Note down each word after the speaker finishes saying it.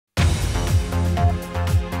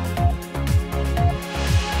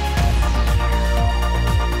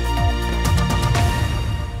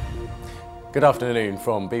Good afternoon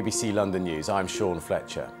from BBC London News. I'm Sean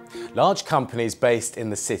Fletcher. Large companies based in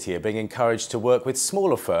the city are being encouraged to work with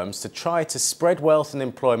smaller firms to try to spread wealth and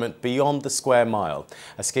employment beyond the square mile.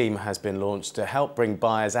 A scheme has been launched to help bring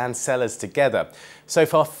buyers and sellers together. So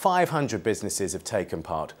far, 500 businesses have taken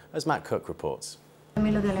part, as Matt Cook reports.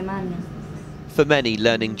 For many,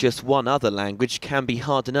 learning just one other language can be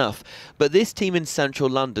hard enough, but this team in central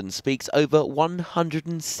London speaks over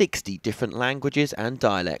 160 different languages and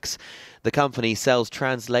dialects. The company sells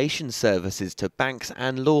translation services to banks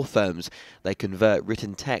and law firms. They convert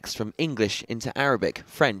written text from English into Arabic,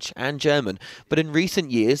 French and German, but in recent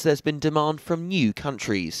years there's been demand from new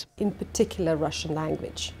countries. In particular, Russian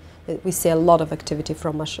language. We see a lot of activity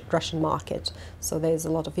from the Russian market, so there's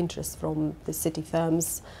a lot of interest from the city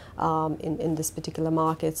firms in this particular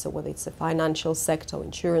market, so whether it's the financial sector,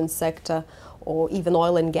 insurance sector, or even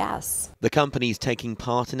oil and gas. The company's taking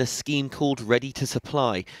part in a scheme called Ready to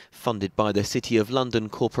Supply. Funded by the City of London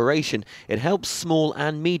Corporation, it helps small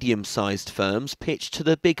and medium-sized firms pitch to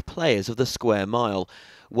the big players of the square mile.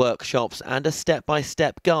 Workshops and a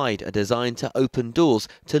step-by-step guide are designed to open doors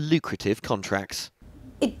to lucrative contracts.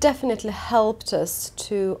 It definitely helped us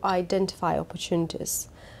to identify opportunities.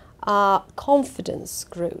 Confidence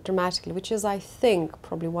grew dramatically, which is, I think,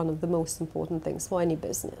 probably one of the most important things for any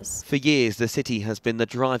business. For years, the city has been the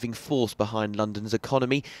driving force behind London's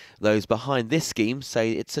economy. Those behind this scheme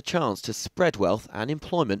say it's a chance to spread wealth and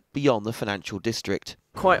employment beyond the financial district.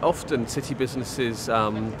 Quite often city businesses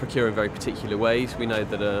procure in very particular ways. We know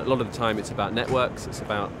that a lot of the time it's about networks, it's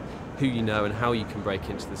about who you know and how you can break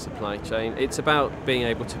into the supply chain. It's about being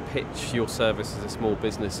able to pitch your service as a small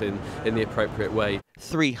business in the appropriate way.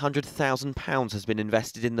 £300,000 has been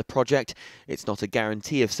invested in the project. It's not a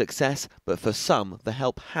guarantee of success, but for some, the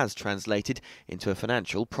help has translated into a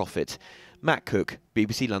financial profit. Matt Cook,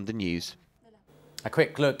 BBC London News. A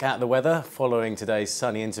quick look at the weather. Following today's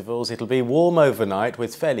sunny intervals, it'll be warm overnight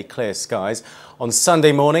with fairly clear skies. On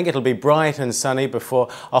Sunday morning, it'll be bright and sunny before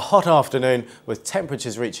a hot afternoon with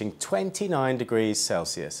temperatures reaching 29 degrees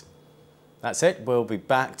Celsius. That's it. We'll be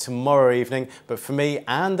back tomorrow evening. But for me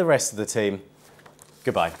and the rest of the team,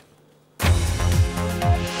 goodbye.